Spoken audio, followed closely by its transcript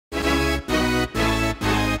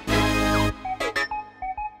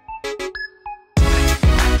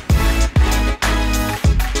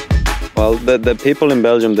Well, the people in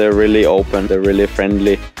Belgium, they're really open, they're really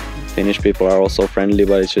friendly. Finnish people are also friendly,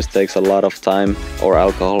 but it just takes a lot of time or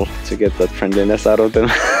alcohol to get that friendliness out of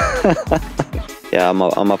them. Yeah,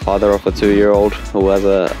 I'm a father of a 2-year-old who has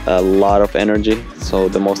a lot of energy, so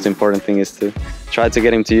the most important thing is to try to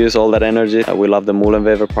get him to use all that energy. We love the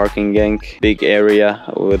Moelenwever Park in Genk, big area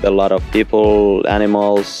with a lot of people,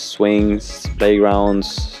 animals, swings,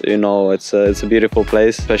 playgrounds. You know, it's a beautiful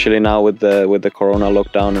place, especially now with the Corona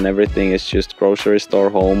lockdown and everything. It's just grocery store,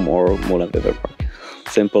 home, or Moelenwever Park.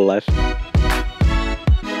 Simple life.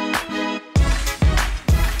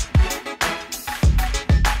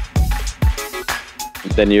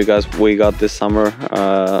 The new guys we got this summer,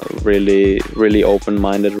 really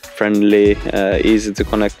open-minded, friendly, easy to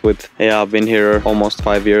connect with. Yeah, I've been here almost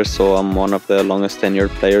 5 years, so I'm one of the longest tenured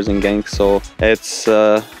players in Genk. So it's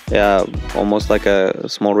yeah, almost like a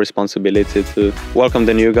small responsibility to welcome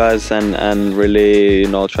the new guys and really, you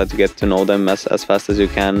know, try to get to know them as fast as you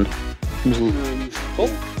can.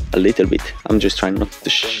 A little bit. I'm just trying not to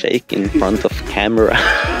shake in front of camera.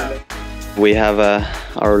 We have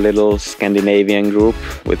our little Scandinavian group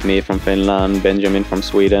with me from Finland, Benjamin from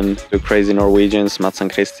Sweden, 2 crazy Norwegians, Mats and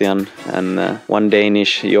Christian, and 1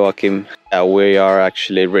 Danish, Joachim. We are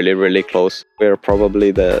actually really close. We're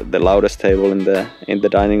probably the loudest table in the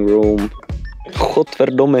dining room.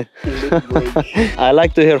 Godverdomme. I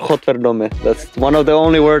like to hear Godverdomme. That's one of the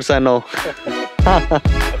only words I know.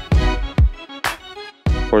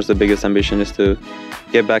 Of course, the biggest ambition is to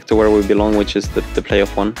get back to where we belong, which is the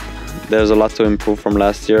playoff one. There's a lot to improve from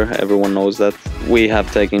last year. Everyone knows that. We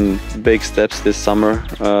have taken big steps this summer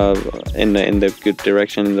in the good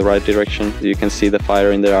direction, in the right direction. You can see the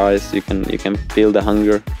fire in their eyes. You can feel the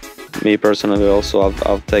hunger. Me personally, also,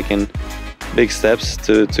 I've taken big steps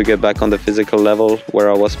to get back on the physical level where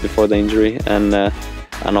I was before the injury. And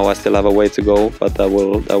I know I still have a way to go, but that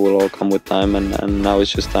will all come with time. And now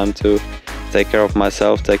it's just time to take care of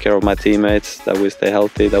myself, take care of my teammates, that we stay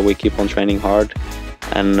healthy, that we keep on training hard.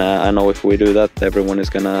 And I know if we do that, everyone is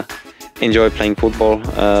gonna enjoy playing football.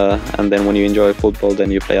 And then when you enjoy football,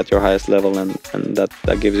 then you play at your highest level, and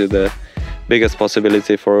that gives you the biggest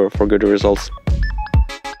possibility for good results.